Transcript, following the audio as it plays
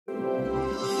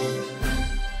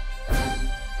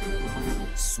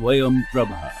Swayam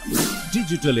Prabha.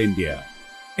 Digital India.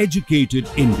 Educated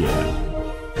India.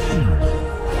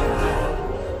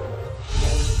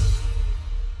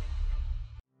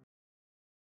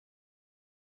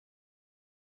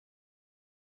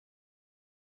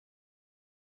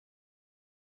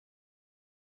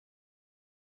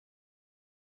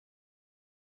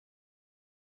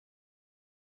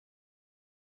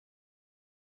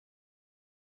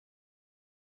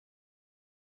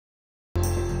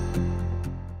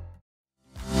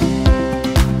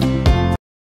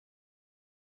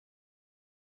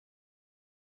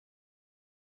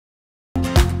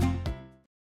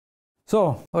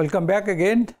 So, welcome back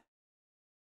again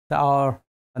to our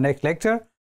next lecture.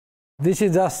 This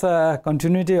is just a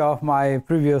continuity of my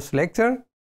previous lecture.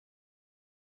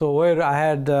 So, where I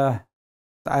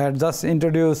had just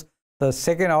introduced the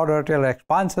second order Taylor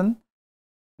expansion.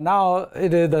 Now,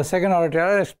 it is the second order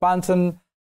Taylor expansion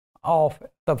of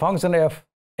the function f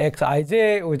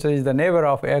xij, which is the neighbor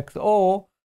of xo.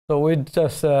 So, we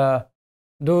just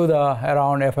do the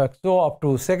around fxo up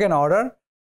to second order,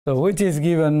 so which is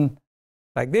given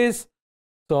like this.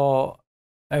 So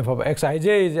f of xij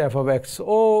is f of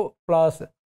xo plus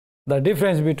the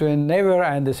difference between neighbor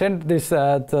and the center, this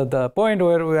the point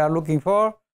where we are looking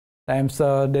for, times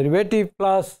the derivative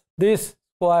plus this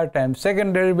square times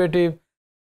second derivative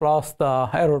plus the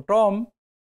error term.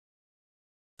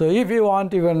 So if you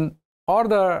want even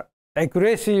further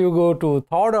accuracy, you go to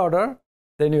third order,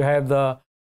 then you have the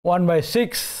 1 by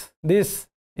 6, this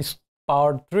is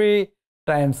power 3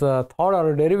 times the third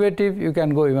order derivative. You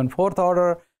can go even fourth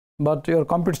order, but your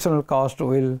computational cost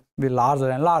will be larger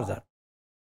and larger.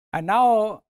 And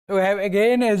now we have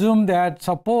again assumed that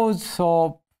suppose,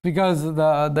 so because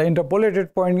the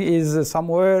interpolated point is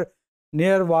somewhere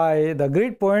nearby the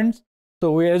grid points,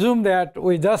 so we assume that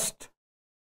we just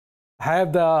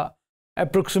have the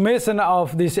approximation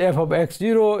of this f of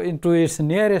x0 into its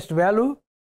nearest value.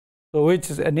 So which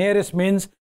is nearest means,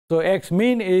 so x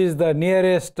mean is the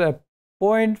nearest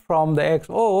point from the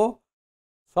xo,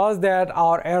 such that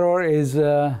our error is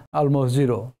almost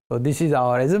 0. So this is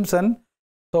our assumption.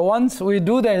 So once we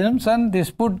do the assumption,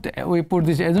 we put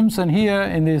this assumption here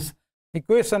in this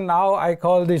equation. Now I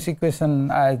call this equation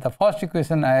as the first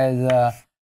equation as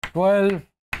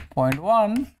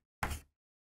 12.1.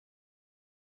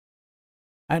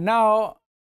 And now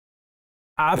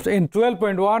after in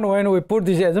 12.1, when we put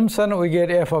this assumption, we get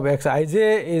f of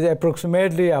xij is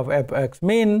approximately of fx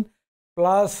mean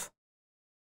plus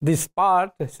this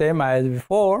part, same as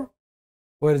before,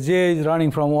 where j is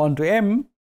running from 1 to m.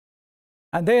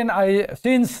 And then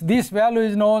since this value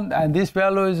is known and this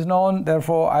value is known,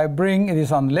 therefore I bring this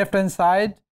on the left hand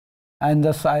side and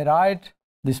just I write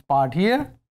this part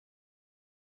here.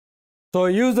 So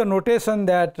use the notation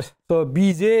that, so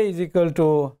bj is equal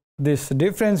to this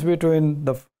difference between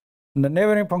the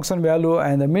neighboring function value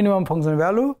and the minimum function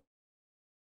value.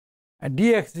 And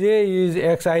dxj is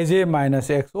xij minus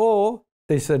xo,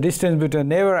 this is the distance between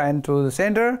neighbor and to the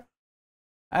center.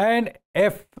 And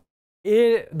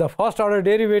the first order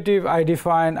derivative I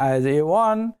define as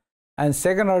a1, and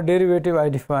second order derivative I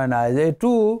define as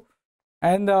a2,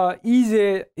 and the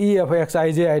ej, e of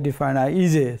xij I define as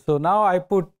ej. So now I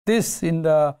put this in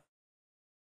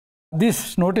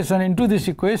this notation into this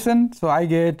equation. So I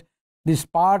get this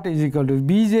part is equal to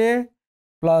bj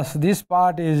plus this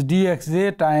part is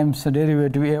dxj times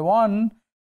derivative a1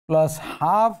 plus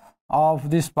half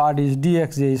of this part is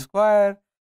dxj square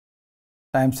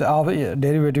times of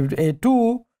derivative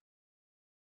a2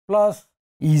 plus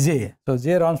ej. So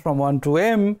j runs from 1 to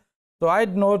m. So I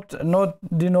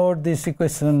denote this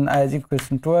equation as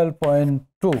equation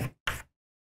 12.2.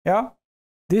 Yeah,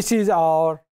 this is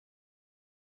our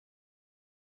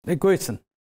equation.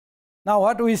 Now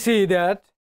what we see that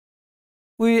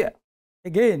we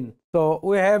again, so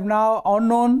we have now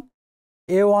unknown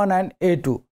a1 and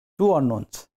a2, two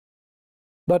unknowns,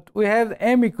 but we have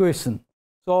m equation.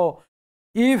 So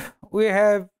if we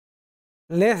have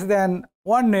less than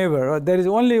one neighbor, or there is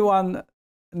only one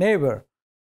neighbor,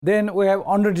 then we have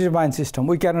underdetermined system,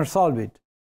 we cannot solve it.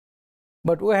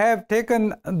 But we have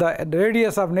taken the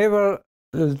radius of neighbor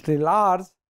large,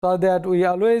 so that we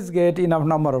always get enough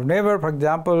number of neighbor. For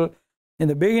example, in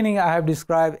the beginning I have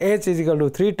described h is equal to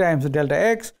 3 times delta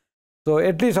x. So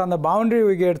at least on the boundary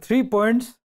we get 3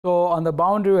 points. So on the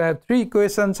boundary we have 3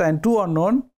 equations and 2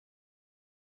 unknown.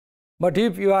 But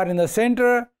if you are in the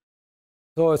center,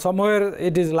 so somewhere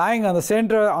it is lying on the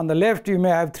center, on the left you may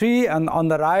have 3 and on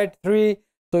the right 3,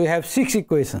 so you have 6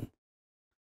 equations,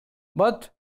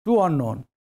 but 2 unknown.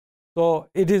 So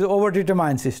it is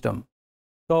overdetermined system.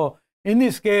 So in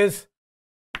this case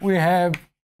we have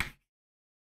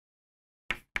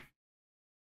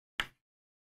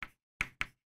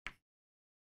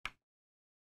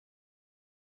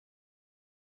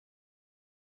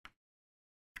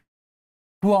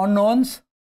two unknowns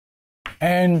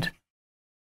and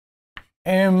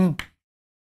m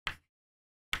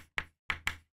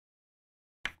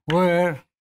where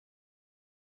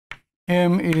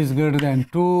m is greater than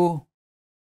 2.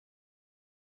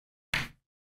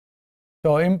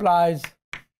 So implies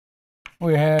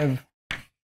we have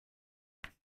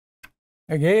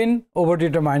again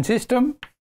overdetermined system.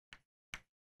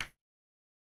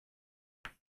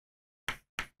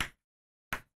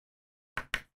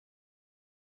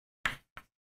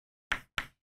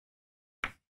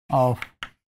 Of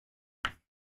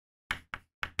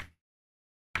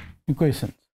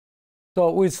equations.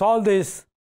 So we solve this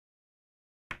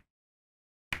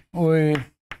with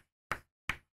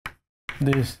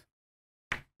this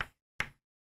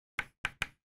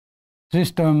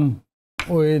system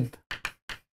with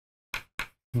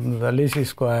the least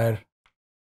square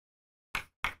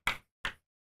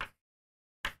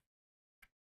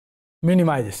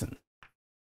minimization.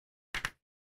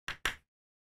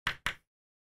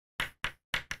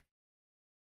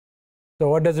 So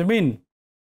what does it mean?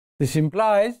 This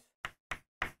implies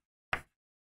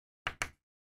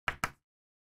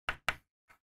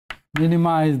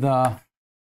minimize the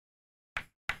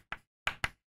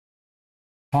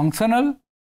functional.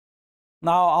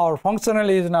 Now our functional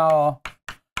is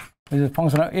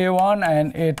functional A1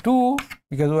 and A2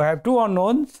 because we have two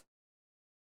unknowns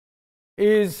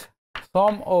is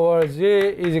sum over j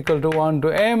is equal to 1 to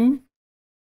m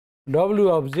w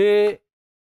of j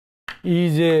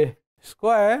ej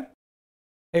square.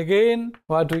 Again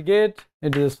what we get,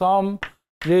 it is sum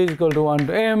j is equal to 1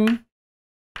 to m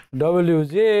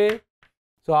wj.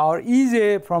 So our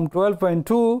ej from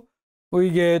 12.2 we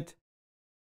get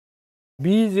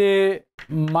bj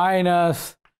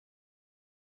minus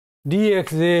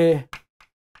dxj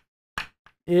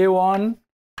a1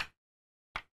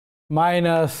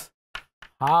 minus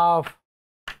half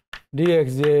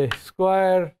dxj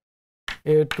square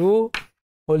a2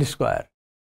 whole square.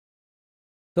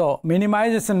 So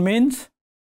minimization means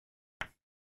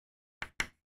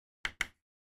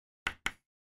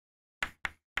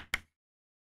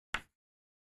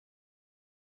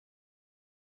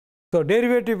so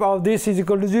derivative of this is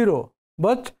equal to 0,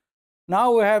 but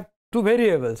now we have two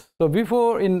variables. So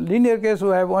before in linear case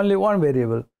we have only one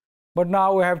variable, but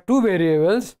now we have two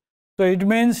variables. So it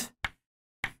means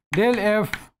del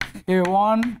f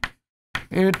a1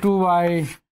 a2 by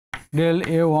del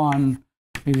a1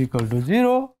 is equal to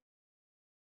 0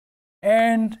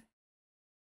 and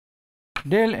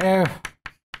del f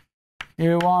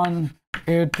a1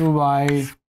 a2 by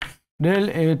del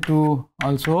a2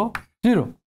 also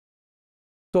 0.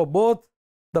 So both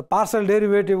the partial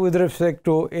derivative with respect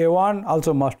to a1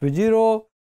 also must be 0,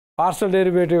 partial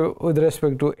derivative with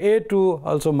respect to a2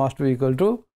 also must be equal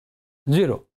to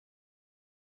 0.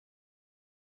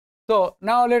 So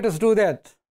now let us do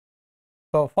that.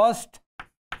 So first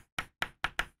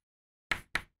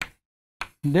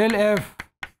del f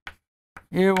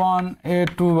a1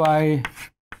 a2 by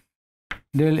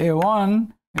del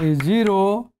a1 is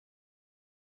 0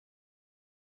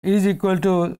 is equal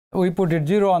to, we put it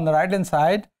 0 on the right hand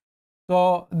side.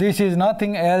 So this is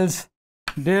nothing else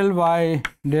del by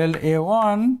del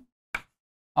a1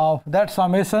 of that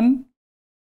summation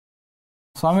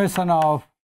of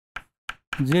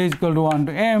j is equal to 1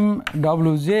 to m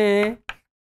wj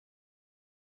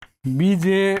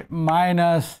bj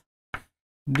minus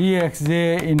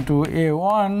dxj into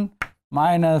a1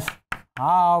 minus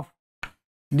half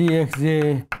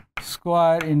dxj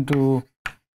square into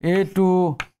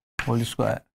a2 whole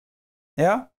square.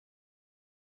 Yeah.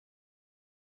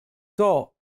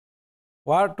 So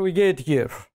what we get here?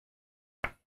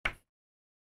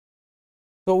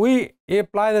 So we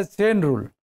apply the chain rule.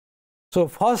 So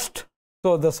first,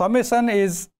 so the summation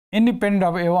is independent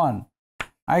of a1.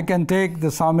 I can take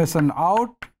the summation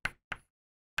out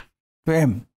to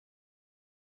m.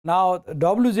 Now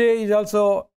wj is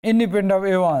also independent of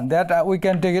a1, that we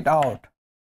can take it out.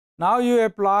 Now you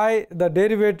apply the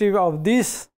derivative of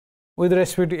this with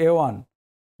respect to a1.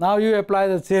 Now you apply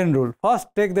the chain rule. First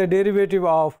take the derivative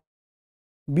of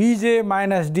bj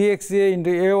minus dxj into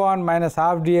a1 minus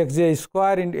half dxj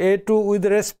square into a2 with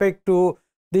respect to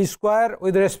the square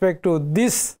with respect to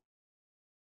this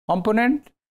component,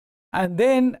 and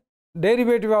then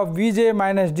derivative of bj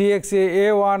minus dxj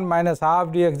a1 minus half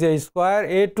dxj square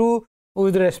a2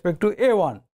 with respect to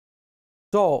a1.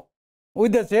 So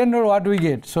with the chain rule what we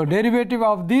get? So derivative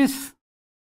of this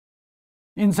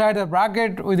inside the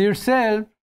bracket with itself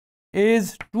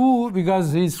is 2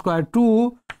 because it's square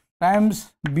 2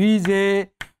 times bj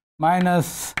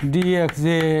minus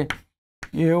dxj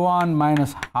a1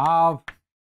 minus half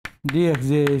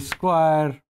dxj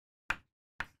square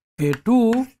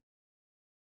a2.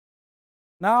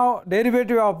 Now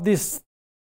derivative of this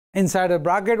inside a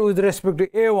bracket with respect to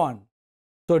a1.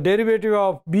 So derivative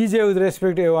of bj with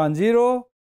respect to a1 0,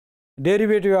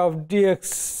 derivative of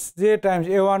dxj times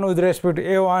a1 with respect to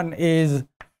a1 is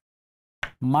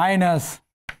minus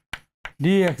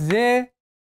dxj,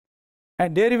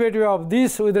 and derivative of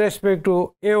this with respect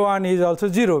to a1 is also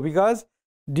 0 because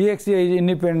dxj is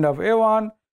independent of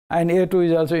a1 and a2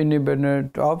 is also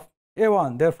independent of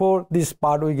a1. Therefore, this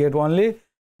part we get only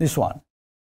this one.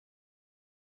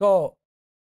 So,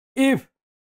 if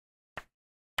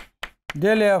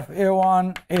del f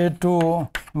a1 a2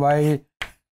 by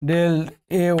del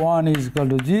a1 is equal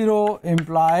to 0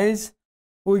 implies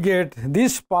we get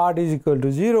this part is equal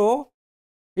to 0.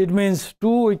 It means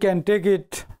 2 we can take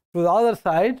it to the other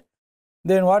side.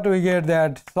 Then what we get,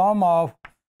 that sum of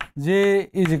j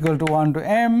is equal to 1 to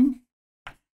m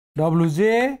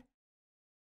wj.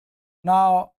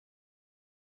 Now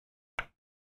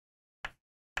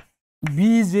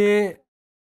bj,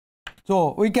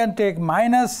 so we can take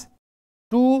minus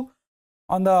 2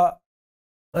 on the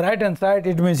right hand side,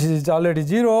 it means it is already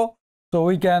 0. So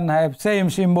we can have same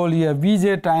symbol here,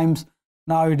 bj times,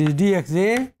 now it is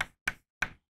dxj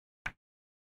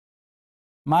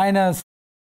minus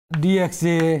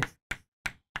dxj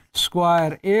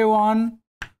square a1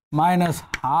 minus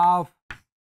half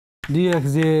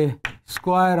dxj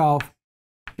square of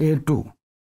a2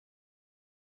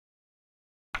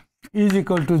 is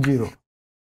equal to 0.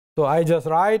 So I just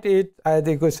write it as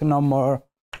equation number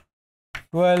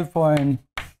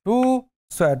 12.2,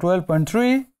 so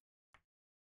 12.3.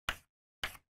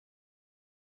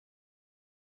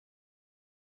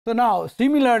 So now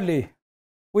similarly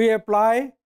we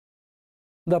apply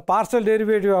the partial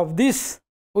derivative of this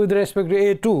with respect to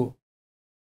a2.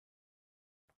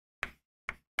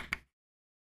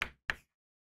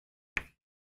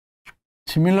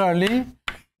 Similarly,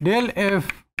 del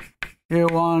f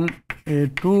a1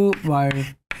 a2 by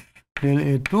del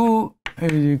a2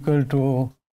 is equal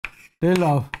to del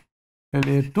of del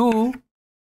a2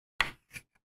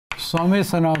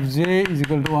 summation of j is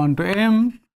equal to 1 to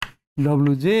m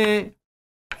wj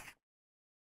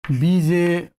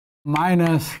bj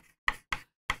minus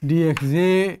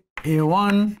dxj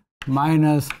a1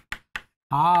 minus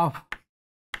half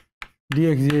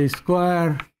dxj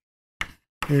square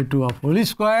a2 of whole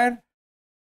square.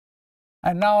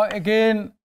 And now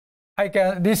again I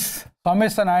can, this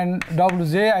summation and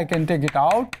wj I can take it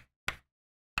out.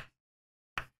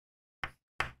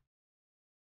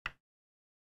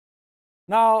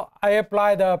 Now I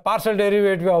apply the partial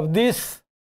derivative of this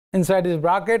inside this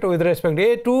bracket with respect to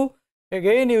a2,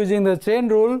 again using the chain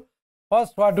rule.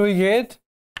 First what we get,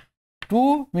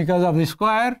 2 because of the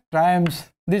square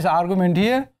times this argument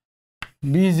here,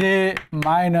 bj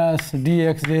minus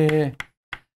dxj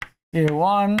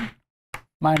a1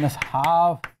 minus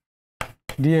half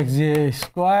dxj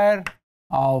square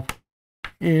of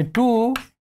a2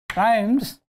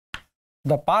 times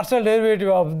the partial derivative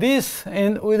of this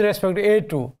with respect to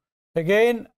a2.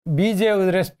 Again bj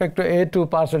with respect to a2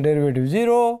 partial derivative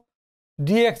 0,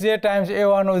 dxj times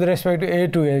a1 with respect to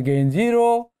a2 again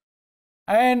 0,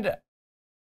 and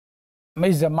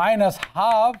is a minus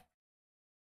half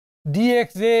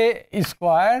dxj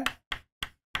square,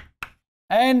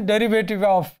 and derivative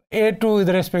of a2 with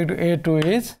respect to a2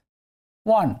 is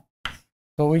 1.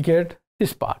 So we get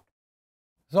this part.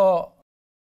 So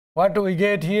what do we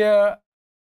get here?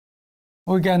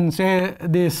 We can say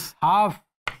this half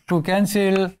to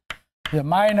cancel, the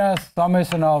minus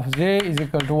summation of j is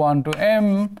equal to 1 to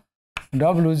m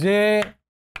wj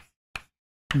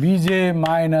bj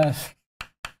minus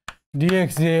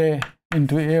dxj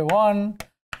into a1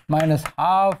 minus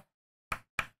half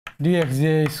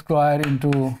dxj square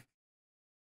into,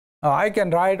 I can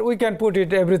write, we can put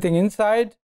it everything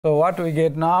inside. So what we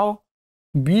get now,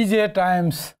 bj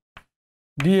times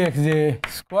dxj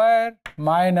square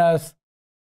minus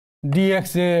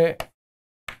dxj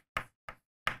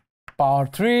power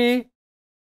 3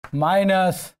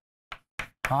 minus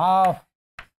half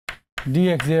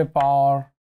dxj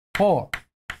power 4.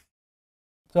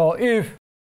 So if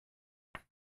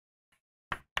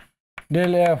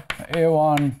del f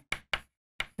a1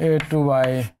 a2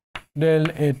 by del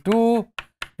a2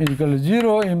 is equal to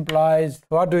 0 implies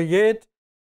what do we get?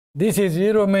 This is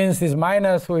 0 means this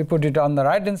minus, we put it on the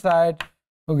right hand side,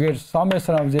 we get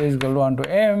summation of j is equal to 1 to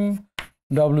m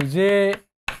wj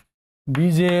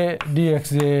bj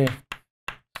dxj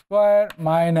square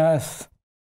minus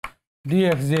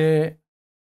dxj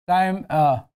time,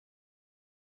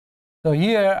 so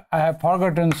here I have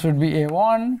forgotten should be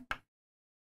a1,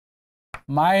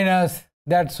 minus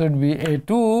that should be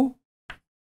A2,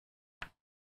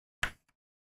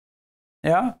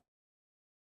 yeah.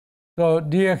 So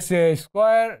dxa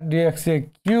square dxa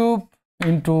cube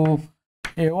into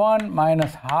A1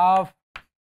 minus half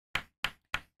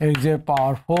xj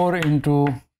power 4 into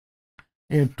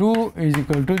A2 is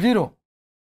equal to 0.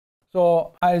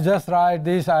 So I just write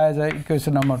this as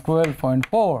equation number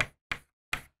 12.4.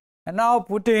 And now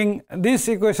putting this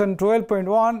equation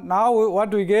 12.1, now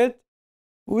what we get?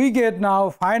 We get now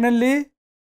finally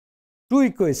two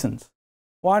equations.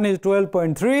 One is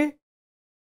 12.3,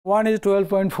 one is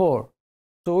 12.4.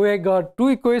 So we got two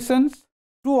equations,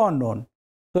 two unknown.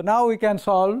 So now we can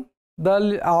solve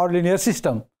our linear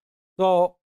system.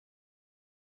 So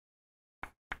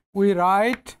we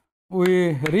rewrite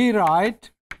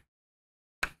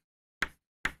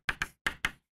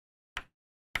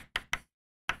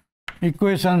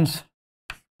equations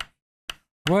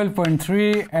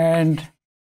 12.3 and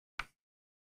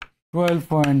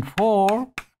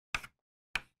 12.4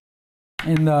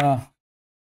 in the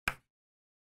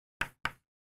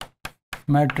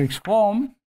matrix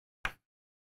form.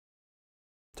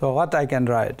 So what I can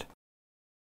write?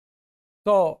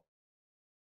 So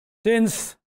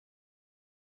since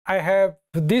I have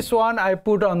this one, I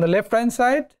put on the left hand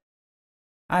side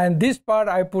and this part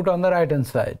I put on the right hand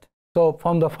side. So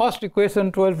from the first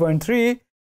equation 12.3,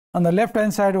 on the left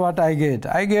hand side what I get?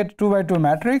 I get 2 by 2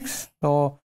 matrix.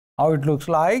 So how it looks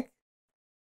like?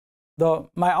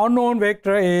 My unknown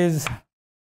vector is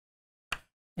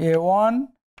A1,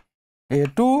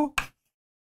 A2,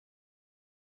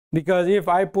 because if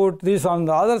I put this on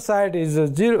the other side is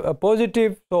a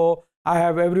positive, so I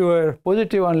have everywhere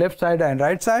positive on left side and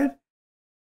right side.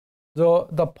 So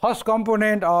the first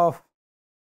component of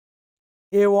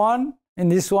A1 in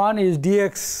this one is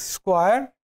dx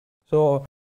square. So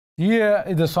here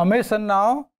is the summation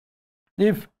now.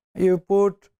 If you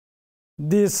put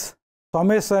this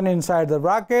summation inside the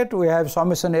bracket, we have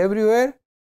summation everywhere.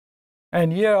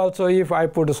 And here also if I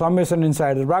put a summation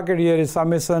inside the bracket, here is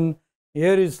summation,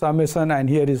 here is summation, and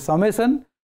here is summation.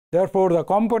 Therefore, the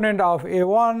component of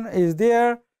A1 is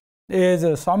there is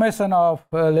a summation of,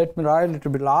 let me write a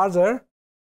little bit larger.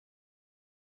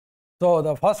 So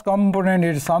the first component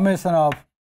is summation of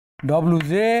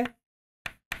Wj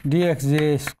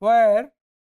dxj square.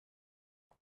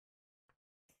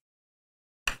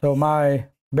 So my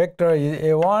vector is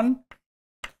A1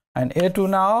 and A2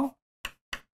 now.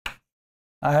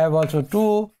 I have also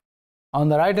 2 on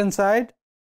the right hand side.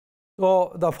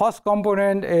 So the first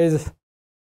component is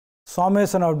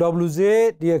summation of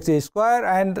Wj dxj square,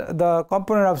 and the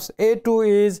component of A2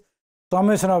 is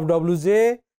summation of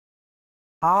Wj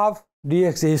half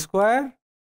dxj square.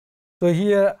 So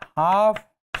here half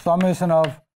summation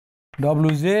of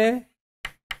Wj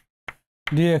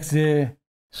dxj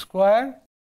square.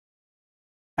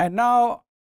 And now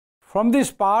from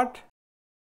this part,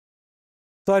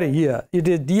 sorry, here it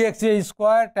is dxj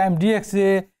square times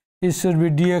dxj, it should be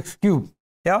dx cube.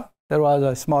 Yeah, there was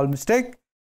a small mistake.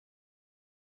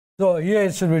 So here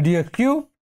it should be dx cube.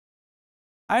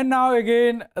 And now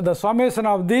again the summation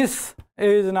of this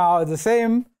is now the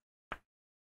same,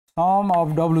 sum of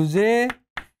Wj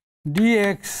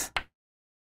dx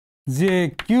j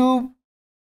cube.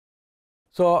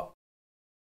 So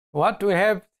what we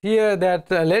have here,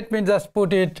 that let me just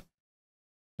put it,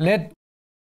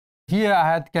 here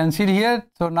I had cancelled here,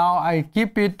 so now I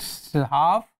keep it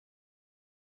half.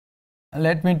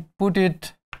 Let me put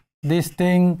it, this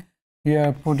thing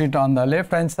here, put it on the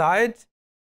left hand side,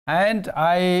 and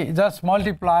I just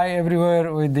multiply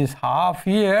everywhere with this half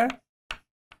here,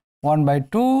 1 by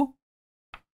 2.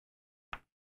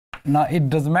 Now it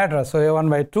doesn't matter, so 1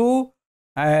 by 2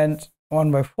 and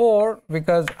 1 by 4,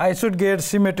 because I should get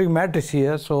symmetric matrix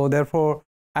here, so therefore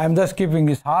I am just keeping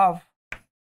this half.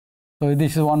 So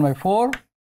this is 1 by 4,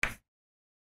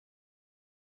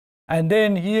 and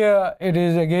then here it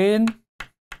is again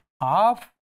half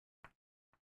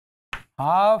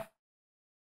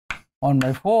 1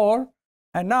 by 4,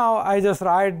 and now I just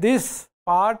write this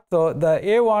part. So the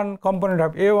A1 component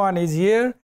of A1 is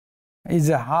here, is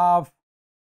a half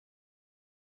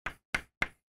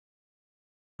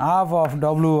of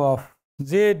W of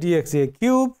j dxj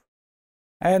cube,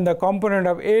 and the component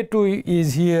of A2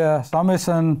 is here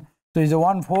summation, so is a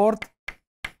 1/4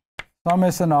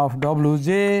 summation of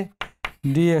Wj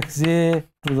dxj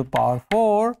to the power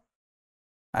 4.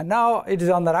 And now it is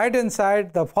on the right hand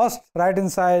side. The first right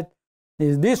hand side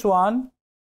is this one,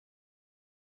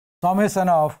 summation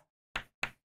of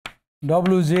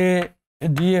Wj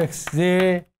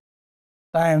dxj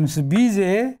times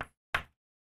bj,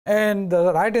 and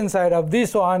the right hand side of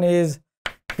this one is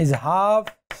is half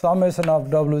summation of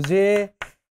Wj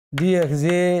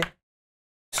dxj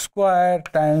square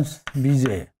times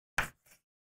Bj.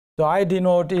 So I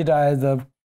denote it as the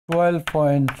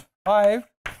 12.5.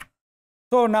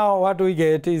 So now what we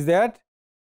get is that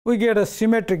we get a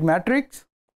symmetric matrix,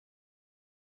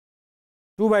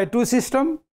 2 by 2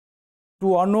 system,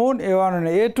 2 unknown A1 and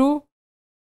A2,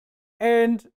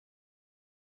 and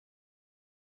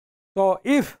so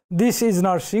if this is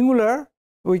not singular,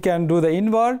 we can do the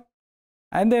invert,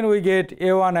 and then we get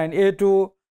A1 and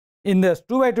A2. In this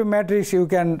 2 by 2 matrix, you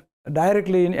can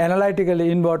directly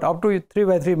analytically invert up to 3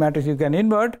 by 3 matrix, you can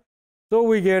invert. So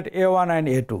we get A1 and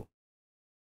A2.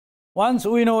 Once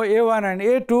we know A1 and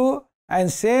A2,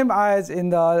 and same as in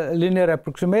the linear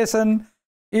approximation,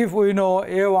 if we know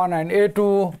A1 and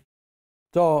A2,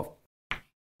 so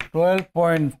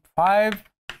 12.5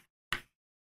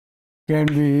 can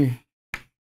be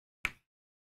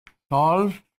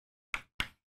solved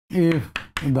if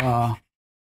the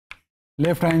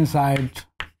left hand side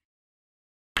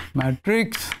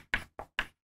matrix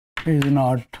is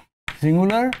not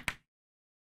singular.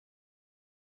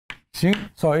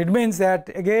 So it means that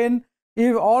again,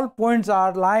 if all points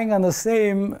are lying on the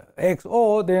same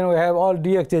XO, then we have all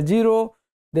dxj 0,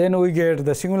 then we get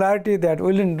the singularity. That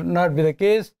will not be the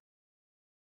case.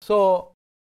 So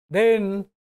then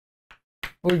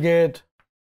we get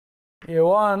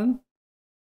A1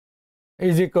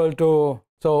 is equal to,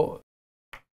 so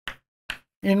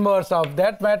inverse of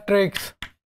that matrix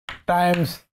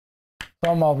times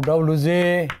sum of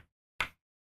Wj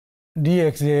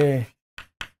dxj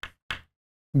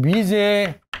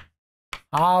Bj,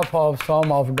 half of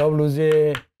sum of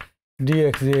Wj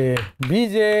dxj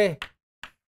Bj.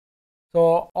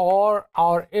 So or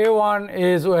our A1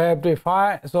 is, we have to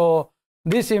find, so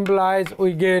this implies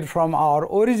we get from our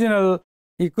original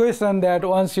equation that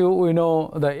once we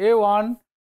know the A1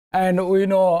 and we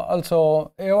know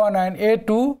also A1 and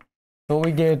A2, so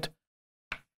we get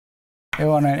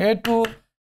A1 and A2.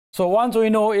 So once we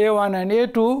know A1 and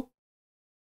A2,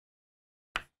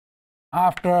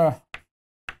 after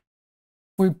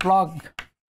we plug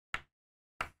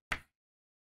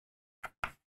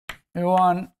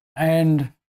A1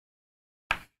 and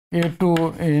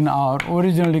A2 in our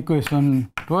original equation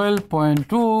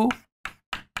 12.2,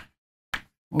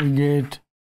 we get,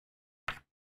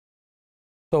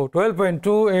 so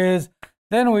 12.2 is,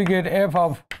 then we get f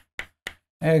of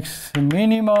x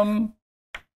minimum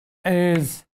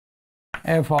is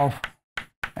f of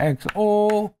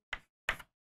xo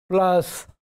plus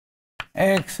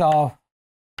x of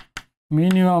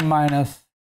minimum minus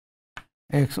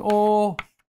xo.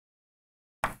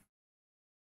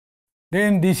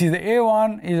 Then this is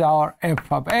A1 is our f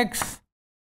of x.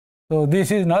 So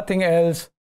this is nothing else.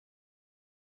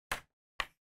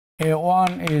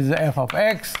 A1 is f of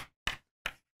x,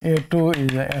 A2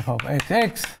 is f of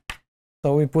xx.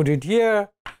 So we put it here,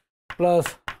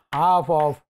 plus half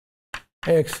of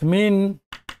x min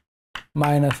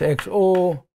minus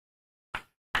xo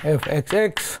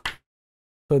fxx.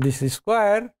 So this is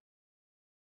square.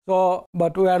 So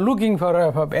but we are looking for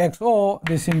f of xo.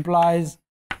 This implies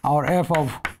our f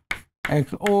of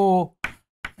xo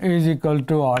is equal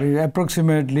to, or is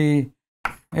approximately,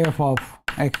 f of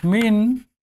x min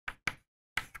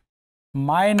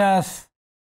minus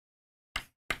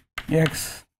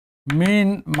x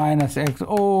min minus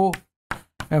xo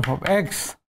f of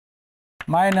x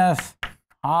minus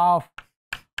half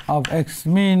of x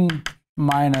min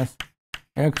minus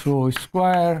xo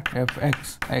square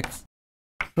fxx.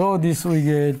 So this we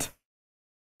get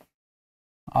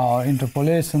our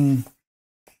interpolation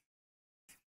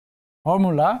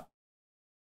formula.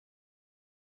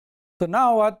 So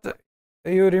now what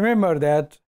you remember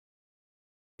that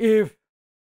if,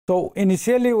 so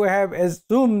initially we have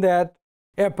assumed that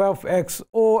f of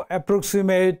xo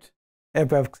approximate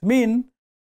f of x min,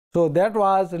 so that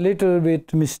was a little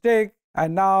bit mistake,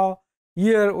 and now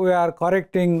here we are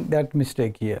correcting that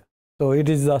mistake here. So it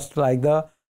is just like the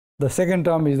second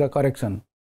term is the correction.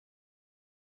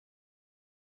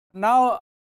 Now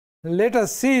let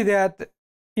us see that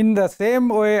in the same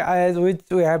way as which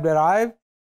we have derived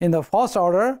in the first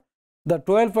order, the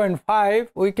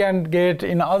 12.5 we can get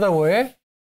in other way.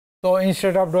 So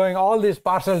instead of doing all this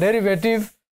partial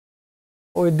derivative,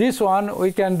 with this one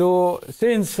we can do,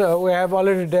 since we have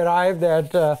already derived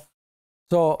that,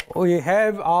 so we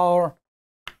have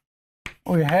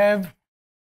Ej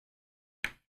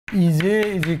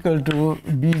is equal to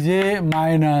Bj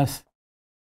minus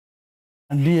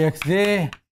dxj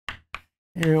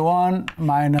A1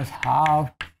 minus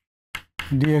half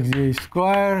dxj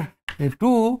square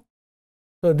A2.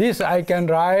 So this I can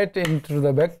write into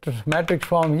the vector matrix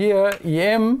form here,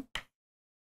 Em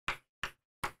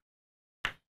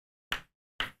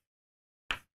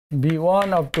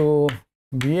B1 up to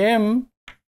Bm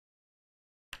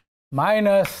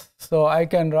minus, so I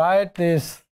can write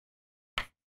this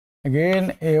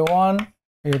again A1,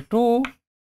 A2,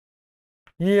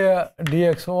 here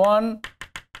dx1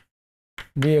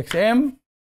 dxm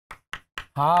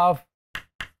half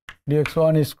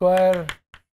dx1 square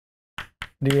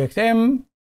dxm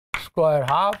square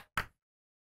half.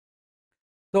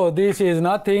 So this is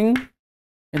nothing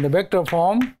in the vector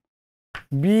form,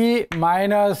 b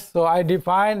minus, so I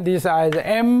define this as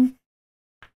m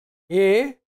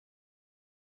a.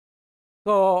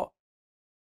 So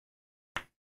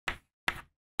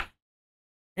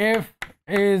f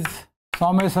is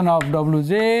summation of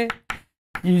wj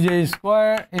ej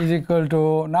square is equal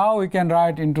to, now we can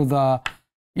write into the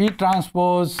E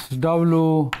transpose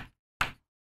w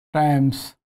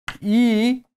times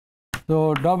E.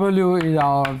 So W is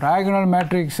our diagonal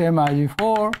matrix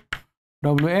MIG4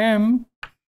 Wm.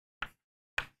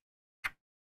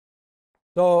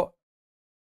 So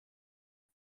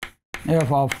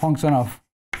f of function of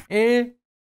A.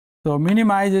 So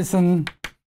minimization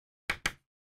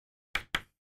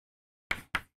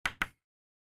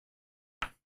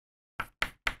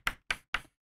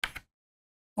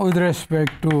with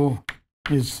respect to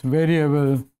its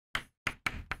variable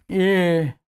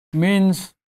A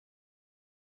means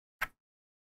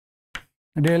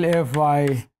del f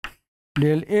by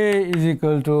del A is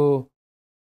equal to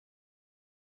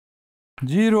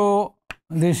 0.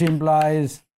 This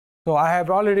implies, so I have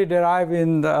already derived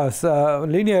in the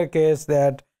linear case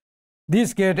that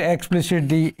this get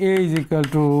explicitly A is equal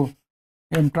to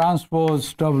m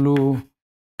transpose W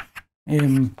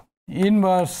m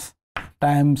inverse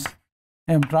times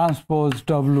m transpose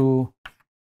W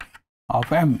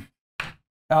of m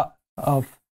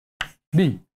of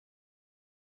B.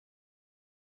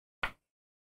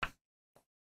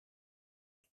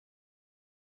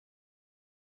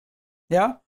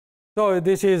 Yeah, so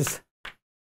this is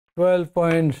 12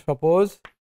 point, suppose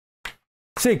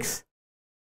 6.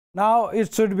 Now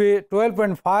it should be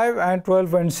 12.5 and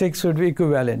 12.6 should be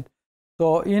equivalent.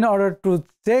 So in order to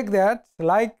check that,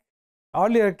 like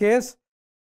earlier case,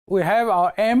 we have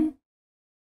our m,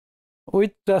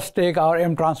 we just take our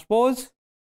m transpose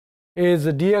is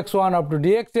dx1 up to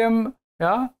dxm.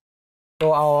 Yeah,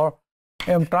 so our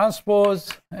m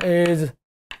transpose is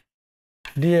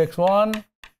dx1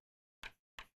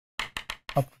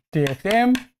 up to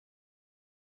dxm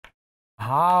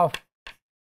half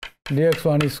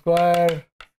dx1 square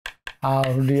half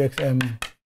dxm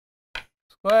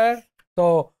square.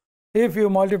 So if you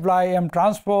multiply m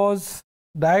transpose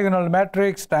diagonal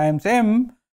matrix times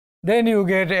m, then you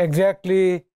get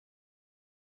exactly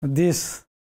this,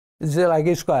 is like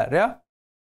a square. Yeah,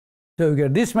 so you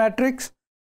get this matrix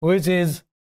which is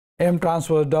m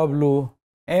transpose W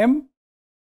m.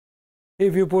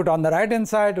 If you put on the right hand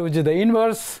side, which is the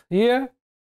inverse here,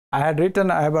 I had written,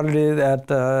 I have already that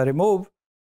removed,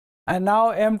 and now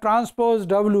m transpose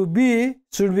WB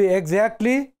should be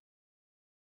exactly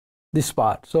this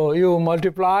part. So you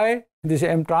multiply this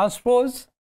m transpose,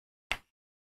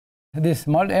 this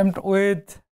m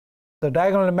with the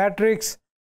diagonal matrix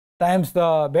times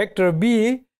the vector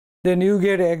B, then you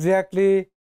get exactly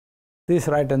this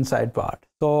right hand side part.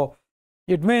 So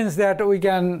it means that we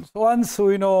can, once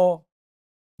we know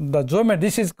the geometry,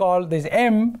 this is called this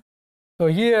m. So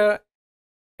here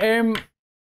m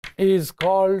is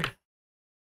called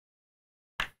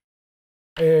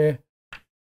a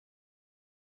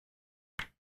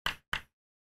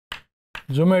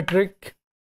geometric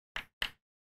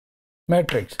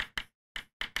matrix.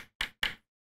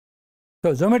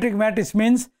 So geometric matrix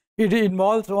means it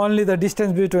involves only the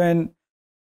distance between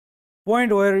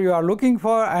point where you are looking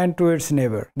for and to its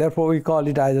neighbor. Therefore, we call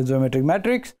it as a geometric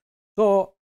matrix.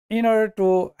 So in order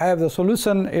to have the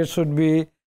solution, it should be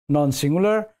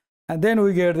non-singular, and then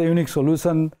we get the unique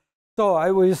solution. So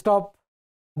I will stop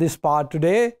this part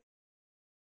today.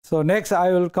 So next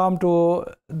I will come to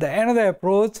the another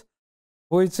approach,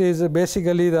 which is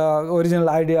basically the original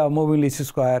idea of moving least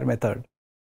square method.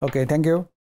 Okay, thank you.